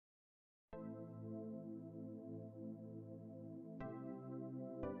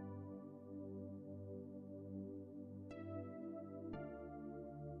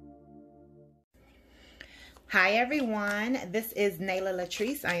Hi everyone, this is Nayla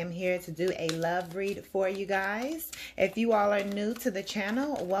Latrice. I am here to do a love read for you guys. If you all are new to the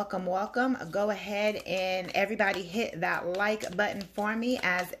channel, welcome, welcome. Go ahead and everybody hit that like button for me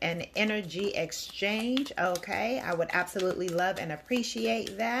as an energy exchange, okay? I would absolutely love and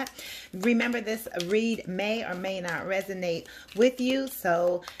appreciate that. Remember, this read may or may not resonate with you,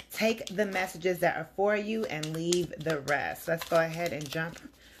 so take the messages that are for you and leave the rest. Let's go ahead and jump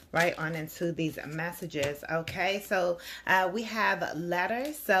right on into these messages. Okay, so we have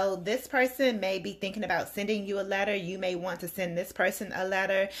letters. So this person may be thinking about sending you a letter. You may want to send this person a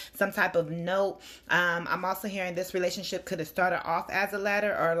letter, some type of note. I'm also hearing this relationship could have started off as a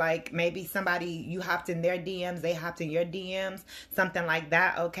letter, or like maybe somebody, you hopped in their DMs, they hopped in your DMs, something like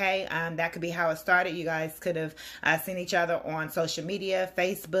that. Okay, that could be how it started. You guys could have seen each other on social media,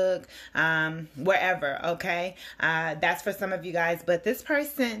 Facebook, wherever. Okay, that's for some of you guys, but this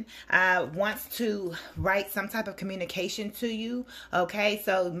person wants to write some type of communication to you. Okay,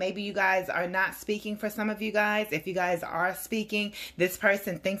 so maybe you guys are not speaking. For some of you guys, if you guys are speaking, this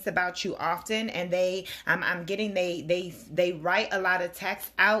person thinks about you often, and they I'm getting they write a lot of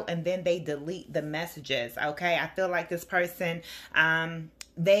text out and then they delete the messages. Okay, I feel like this person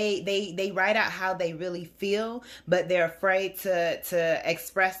they write out how they really feel, but they're afraid to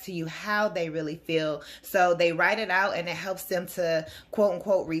express to you how they really feel. So they write it out and it helps them to quote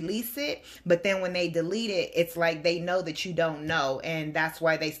unquote release it. But then when they delete it, it's like they know that you don't know. And that's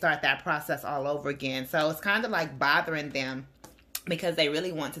why they start that process all over again. So it's kind of like bothering them, because they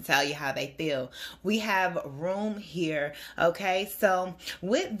really want to tell you how they feel. We have room here. Okay, so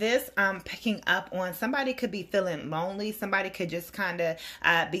with this, I'm picking up on somebody could be feeling lonely. Somebody could just kind of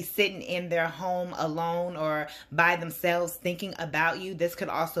be sitting in their home alone or by themselves thinking about you. This could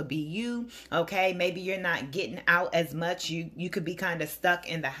also be you. Okay, maybe you're not getting out as much. You could be kind of stuck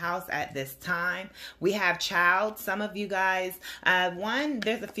in the house at this time. We have child. Some of you guys,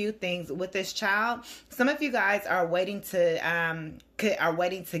 there's a few things with this child. Some of you guys are waiting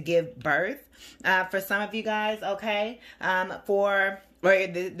to give birth. For some of you guys, okay, or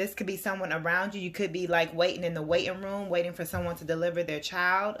this could be someone around you. You could be like waiting in the waiting room, waiting for someone to deliver their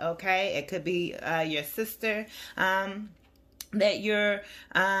child. Okay, it could be your sister that you're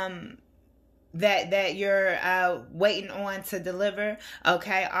that you're waiting on to deliver.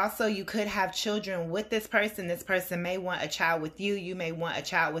 Okay, also you could have children with this person. This person may want a child with you. You may want a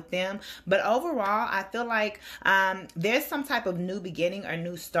child with them. But overall, I feel like there's some type of new beginning or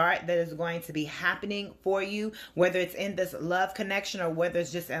new start that is going to be happening for you, whether it's in this love connection or whether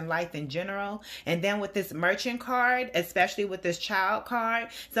it's just in life in general. And then with this merchant card, especially with this child card,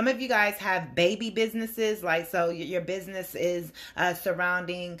 some of you guys have baby businesses. Like, so your business is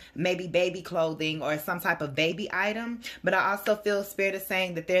surrounding maybe baby clothes or some type of baby item. But I also feel Spirit is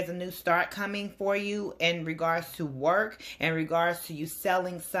saying that there's a new start coming for you in regards to work, in regards to you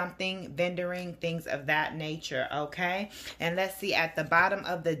selling something, vendoring, things of that nature. Okay, and let's see at the bottom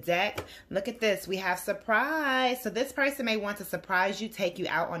of the deck, look at this, we have surprise. So this person may want to surprise you, take you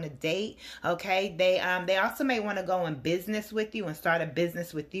out on a date. Okay, they also may want to go in business with you and start a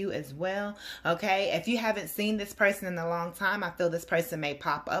business with you as well. Okay, if you haven't seen this person in a long time, I feel this person may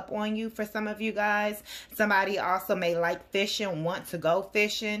pop up on you. For some of you guys, somebody also may like fishing, want to go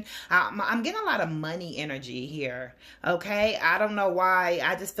fishing. I'm getting a lot of money energy here. Okay, I don't know why.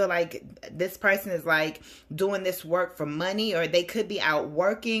 I just feel like this person is like doing this work for money, or they could be out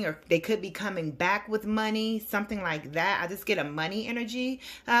working, or they could be coming back with money, something like that. I just get a money energy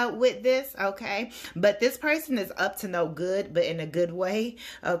with this. Okay, but this person is up to no good, but in a good way.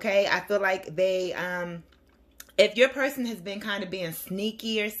 Okay, I feel like they if your person has been kind of being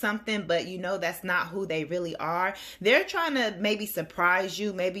sneaky or something, but you know that's not who they really are, they're trying to maybe surprise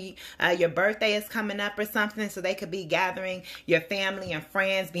you. Maybe your birthday is coming up or something, so they could be gathering your family and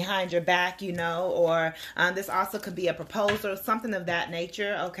friends behind your back, you know, or this also could be a proposal or something of that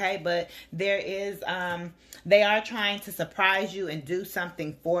nature. Okay, but there is they are trying to surprise you and do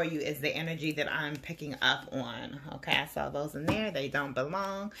something for you is the energy that I'm picking up on. Okay, I saw those in there. They don't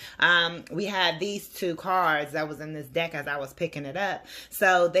belong. We had these two cards that was in this deck as I was picking it up.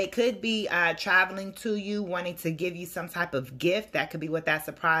 So they could be traveling to you, wanting to give you some type of gift. That could be what that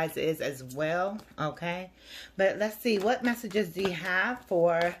surprise is as well. Okay, but let's see, what messages do you have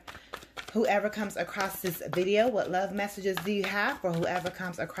for whoever comes across this video? What love messages do you have for whoever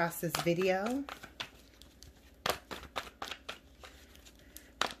comes across this video?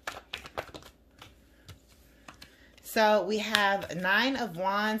 So we have 9 of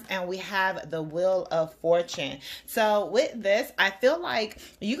Wands and we have the Wheel of Fortune. So with this, I feel like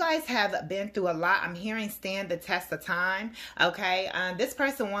you guys have been through a lot. I'm hearing stand the test of time. Okay. This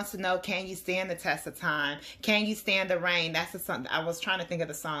person wants to know, can you stand the test of time? Can you stand the rain? That's the song. I was trying to think of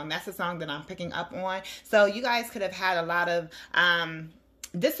the song. That's the song that I'm picking up on. So you guys could have had a lot of,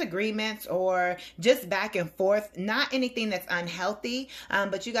 disagreements or just back and forth, not anything that's unhealthy,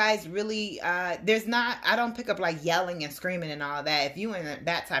 but you guys really I don't pick up like yelling and screaming and all that. If you in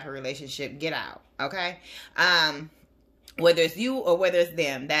that type of relationship, get out. Okay. Whether it's you or whether it's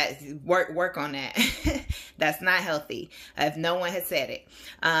them, that work on that. That's not healthy if no one has said it.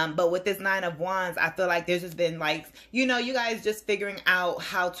 But with this 9 of Wands, I feel like there's just been like, you guys just figuring out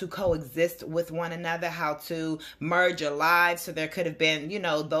how to coexist with one another, how to merge your lives. So there could have been,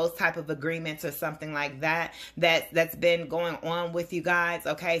 those type of agreements or something like that's been going on with you guys.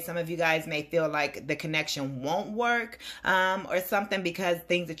 Okay. Some of you guys may feel like the connection won't work, or something because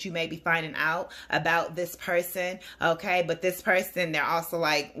things that you may be finding out about this person. Okay. But this person, they're also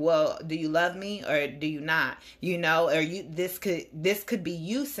like, well, do you love me or do you not? Or this could be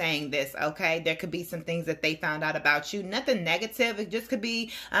you saying this. Okay. There could be some things that they found out about you. Nothing negative. It just could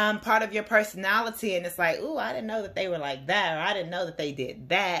be part of your personality. And it's like, ooh, I didn't know that they were like that. Or I didn't know that they did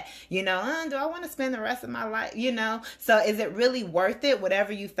that. Do I want to spend the rest of my life? So is it really worth it?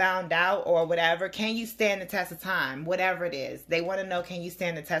 Whatever you found out or whatever, can you stand the test of time? Whatever it is, they want to know, can you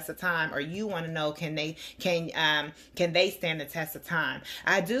stand the test of time? Or you want to know, can they stand the test of time?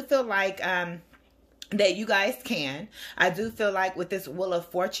 I do feel like that you guys can. I do feel like with this Wheel of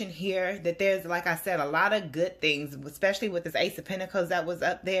Fortune here, that there's, like I said, a lot of good things, especially with this Ace of Pentacles that was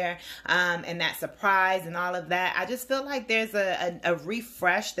up there, and that surprise and all of that. I just feel like there's a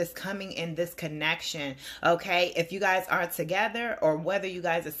refresh that's coming in this connection. Okay. If you guys are together or whether you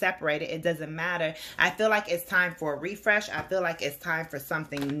guys are separated, it doesn't matter. I feel like it's time for a refresh. I feel like it's time for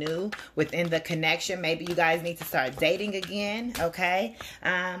something new within the connection. Maybe you guys need to start dating again. Okay.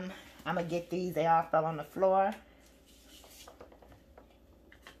 I'm going to get these. They all fell on the floor.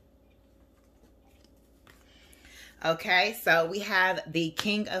 Okay, so we have the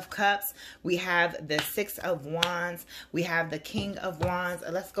King of Cups. We have the 6 of Wands. We have the King of Wands.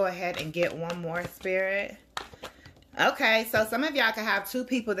 Let's go ahead and get one more, Spirit. Okay, so some of y'all can have 2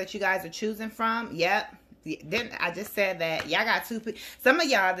 people that you guys are choosing from. Yep. Then I just said that y'all got 2 people. Some of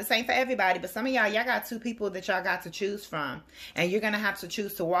y'all, this ain't for everybody, but some of y'all got 2 people that y'all got to choose from, and you're gonna have to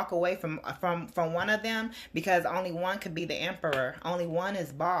choose to walk away from one of them, because only one could be the emperor. Only one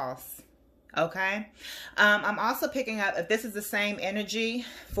is boss. Okay. I'm also picking up, if this is the same energy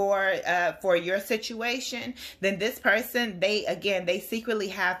for your situation, then this person, they secretly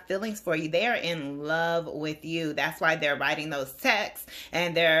have feelings for you. They are in love with you. That's why they're writing those texts,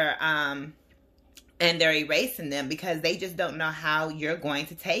 and they're erasing them because they just don't know how you're going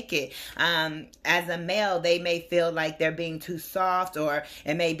to take it. As a male, they may feel like they're being too soft, or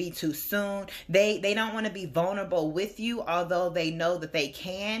it may be too soon. They don't want to be vulnerable with you, although they know that they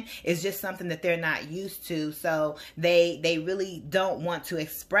can. It's just something that they're not used to. So they really don't want to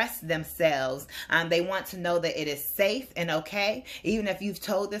express themselves. They want to know that it is safe and okay. Even if you've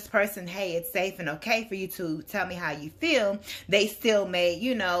told this person, hey, it's safe and okay for you to tell me how you feel, they still may,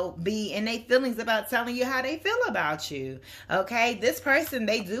 be in their feelings about telling you how they feel about you. Okay, this person,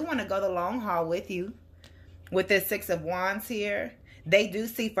 they do want to go the long haul with you. With this 6 of Wands here, they do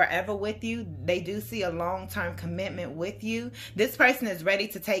see forever with you. They do see a long-term commitment with you. This person is ready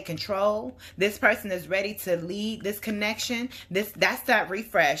to take control. This person is ready to lead this connection. That's that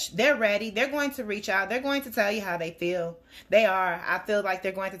refresh. They're ready. They're going to reach out. They're going to tell you how they feel. They are. I feel like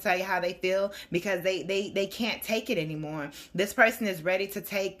they're going to tell you how they feel because they can't take it anymore. This person is ready to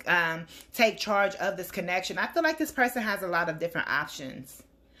take charge of this connection. I feel like this person has a lot of different options.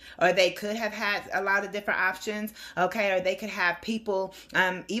 Or they could have had a lot of different options, okay? Or they could have people,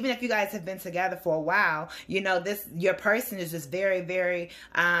 even if you guys have been together for a while, your person is just very, very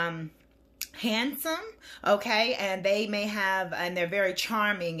handsome, okay, and they may have, and they're very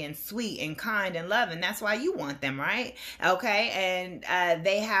charming and sweet and kind and loving. That's why you want them, right? Okay, and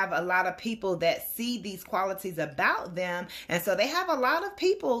they have a lot of people that see these qualities about them, and so they have a lot of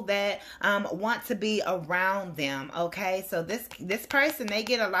people that want to be around them. Okay, so this person, they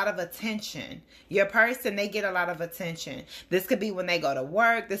get a lot of attention. Your person, they get a lot of attention. This could be when they go to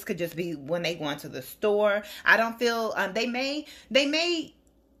work. This could just be when they go into the store. I don't feel they may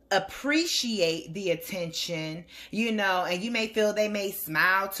appreciate the attention, and you may feel they may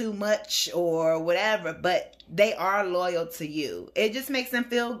smile too much or whatever, but they are loyal to you. It just makes them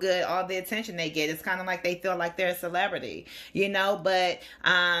feel good, all the attention they get. It's kind of like they feel like they're a celebrity, but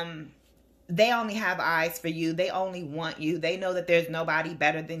they only have eyes for you. They only want you. They know that there's nobody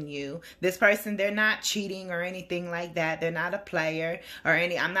better than you. This person, they're not cheating or anything like that. They're not a player or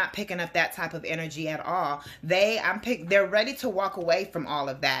I'm not picking up that type of energy at all. They're ready to walk away from all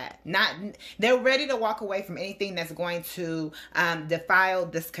of that. They're ready to walk away from anything that's going to defile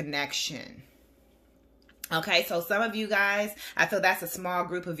this connection. Okay, so some of you guys, I feel that's a small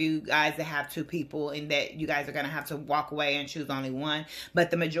group of you guys that have two people and that you guys are going to have to walk away and choose only one.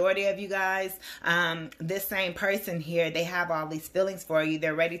 But the majority of you guys, this same person here, they have all these feelings for you.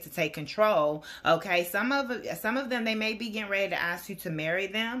 They're ready to take control. Okay, some of them, they may be getting ready to ask you to marry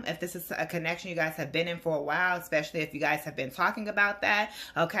them. If this is a connection you guys have been in for a while, especially if you guys have been talking about that.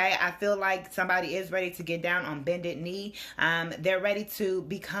 Okay, I feel like somebody is ready to get down on bended knee. They're ready to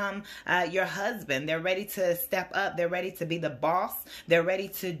become your husband. They're ready to step up. They're ready to be the boss. They're ready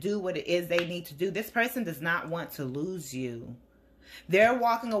to do what it is they need to do. This person does not want to lose you. They're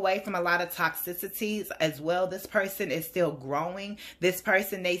walking away from a lot of toxicities as well. This person is still growing. This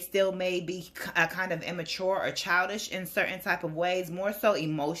person, they still may be kind of immature or childish in certain type of ways, more so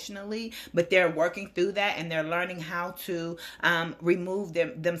emotionally, but they're working through that and they're learning how to remove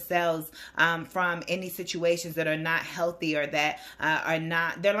themselves from any situations that are not healthy or that are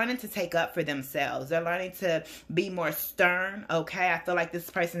not, they're learning to take up for themselves. They're learning to be more stern. Okay. I feel like this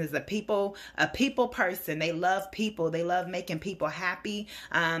person is a people person. They love people. They love making people happy.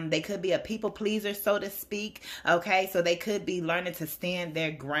 They could be a people pleaser, so to speak. Okay, so they could be learning to stand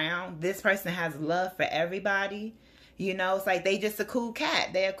their ground. This person has love for everybody. You know, it's like they just a cool cat.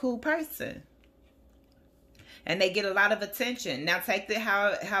 They're a cool person. And they get a lot of attention. Now take it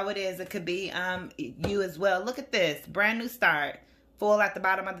how it is. It could be you as well. Look at this. Brand new start. Full at the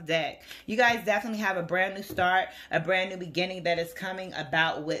bottom of the deck. You guys definitely have a brand new start. A brand new beginning that is coming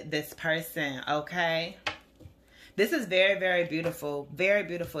about with this person. Okay. This is very, very beautiful. Very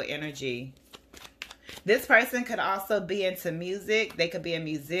beautiful energy. This person could also be into music. They could be a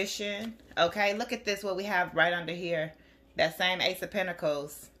musician. Okay, look at this, what we have right under here. That same Ace of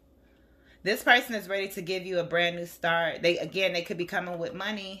Pentacles. This person is ready to give you a brand new start. They could be coming with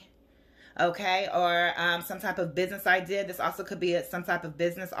money. Okay, or some type of business idea. This also could be some type of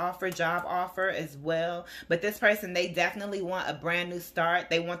business offer, job offer as well. But this person, they definitely want a brand new start.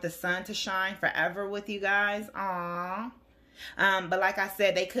 They want the sun to shine forever with you guys. Aww. But like I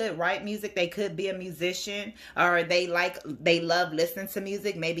said, they could write music. They could be a musician, or they love listening to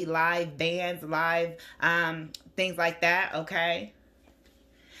music. Maybe live bands, live things like that. Okay.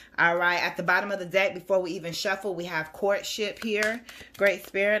 All right, at the bottom of the deck, before we even shuffle, we have courtship here. Great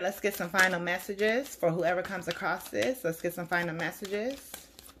Spirit, let's get some final messages for whoever comes across this. Let's get some final messages.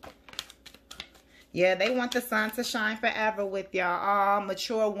 Yeah, they want the sun to shine forever with y'all. Oh,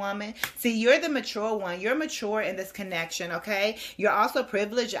 mature woman. See, you're the mature one. You're mature in this connection, okay? You're also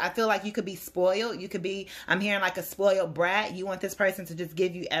privileged. I feel like you could be spoiled. You could be, I'm hearing like a spoiled brat. You want this person to just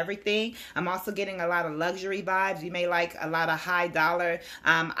give you everything. I'm also getting a lot of luxury vibes. You may like a lot of high dollar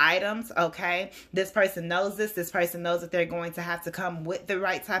items, okay? This person knows this. This person knows that they're going to have to come with the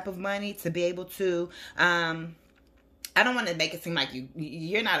right type of money to be able to, I don't want to make it seem like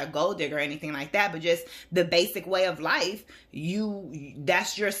you're not a gold digger or anything like that, but just the basic way of life,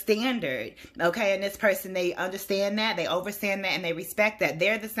 that's your standard. Okay. And this person, they understand that, they understand that, and they respect that.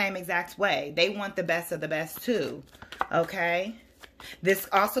 They're the same exact way. They want the best of the best too. Okay. This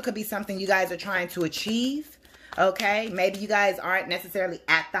also could be something you guys are trying to achieve. Okay. Maybe you guys aren't necessarily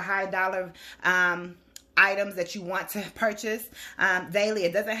at the high dollar, items that you want to purchase, daily.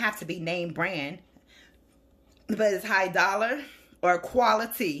 It doesn't have to be name brand, but it's high dollar, or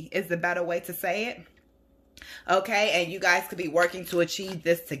quality is the better way to say it. Okay, and you guys could be working to achieve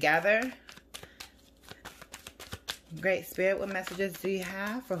this together. Great Spirit, what messages do you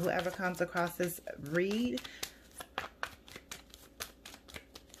have for whoever comes across this read?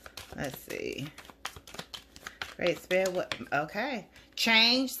 Let's see. Great Spirit, what? Okay.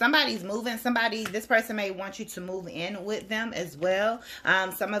 Change. Somebody's moving. This person may want you to move in with them as well.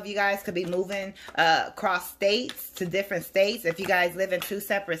 Some of you guys could be moving across states, to different states, if you guys live in 2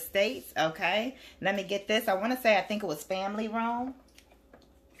 separate states. Okay, let me get this. I want to say, I think it was family room.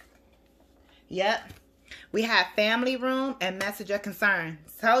 Yep, we have family room and message of concern.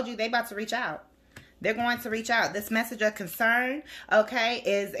 Told you they about to reach out. They're going to reach out. This message of concern, okay,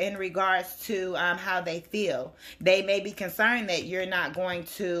 is in regards to how they feel. They may be concerned that you're not going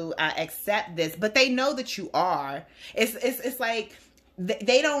to accept this, but they know that you are. It's like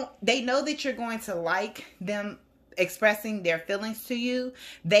they know that you're going to like them expressing their feelings to you.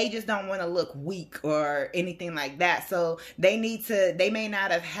 They just don't want to look weak or anything like that. So they may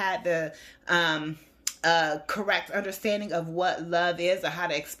not have had the a correct understanding of what love is or how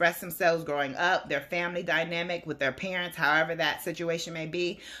to express themselves growing up, their family dynamic with their parents, however that situation may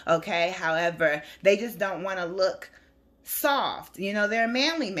be. Okay. However, they just don't want to look soft. You know, they're a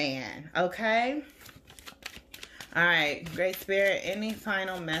manly man. Okay. All right, Great Spirit, any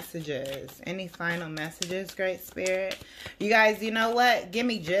final messages? Any final messages, Great Spirit? You guys, you know what? Give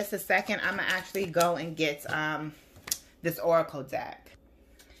me just a second. I'm going to actually go and get this oracle deck.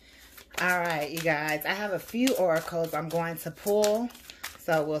 All right, you guys, I have a few oracles I'm going to pull.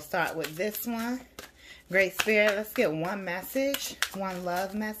 So we'll start with this one. Great Spirit, let's get one message, one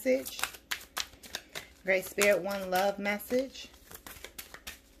love message. Great Spirit, one love message.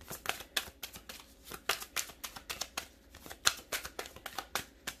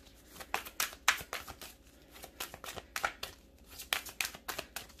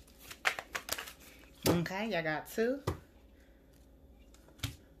 Okay, y'all got two.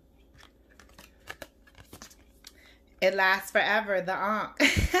 It lasts forever, the Ankh.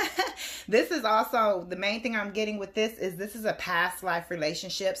 This is also, the main thing I'm getting with this is a past life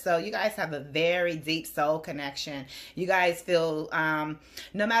relationship. So you guys have a very deep soul connection. You guys feel,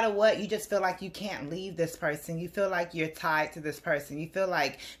 no matter what, you just feel like you can't leave this person. You feel like you're tied to this person. You feel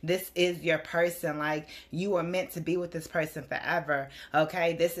like this is your person. Like you were meant to be with this person forever.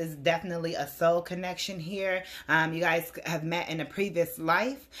 Okay, this is definitely a soul connection here. You guys have met in a previous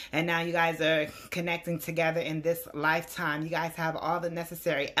life, and now you guys are connecting together in this lifetime. You guys have all the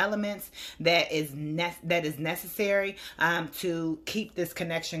necessary elements that is necessary to keep this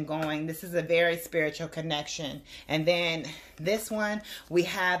connection going. This is a very spiritual connection. And then this one, we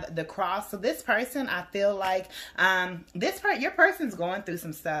have the cross. So this person, I feel like your person's going through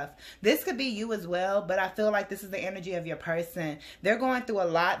some stuff. This could be you as well, but I feel like this is the energy of your person. They're going through a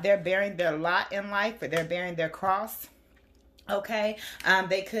lot. They're bearing their lot in life, but they're bearing their cross. Okay,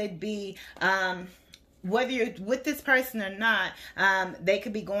 they could be whether you're with this person or not, they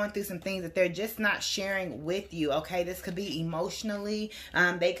could be going through some things that they're just not sharing with you. Okay, this could be emotionally.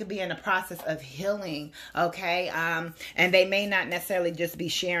 They could be in a process of healing. Okay, and they may not necessarily just be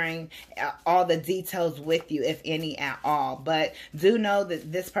sharing all the details with you, if any at all. But do know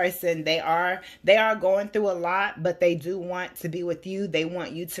that this person, they are going through a lot, but they do want to be with you. They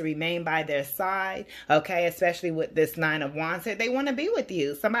want you to remain by their side. Okay, especially with this Nine of Wands. They want to be with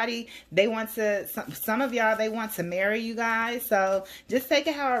you. Somebody, they want to. Some of y'all, they want to marry you guys. So just take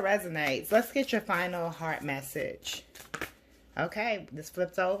it how it resonates. Let's get your final heart message. Okay, this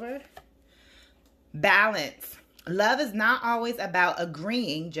flips over. Balance. Love is not always about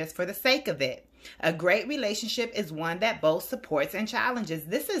agreeing just for the sake of it. A great relationship is one that both supports and challenges.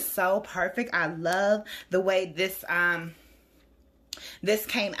 This is so perfect. I love the way this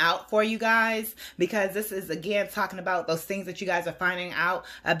came out for you guys, because this is again talking about those things that you guys are finding out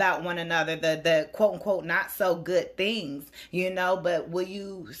about one another, the quote unquote not so good things, you know. But will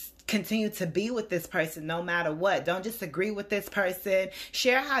you continue to be with this person no matter what? Don't just agree with this person.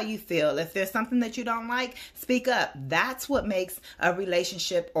 Share how you feel. If there's something that you don't like, speak up. That's what makes a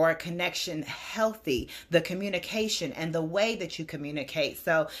relationship or a connection healthy. The communication and the way that you communicate.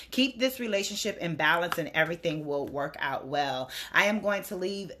 So keep this relationship in balance and everything will work out well. I am going to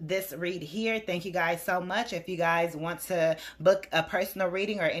leave this read here. Thank you guys so much. If you guys want to book a personal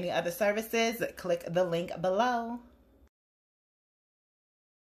reading or any other services, click the link below.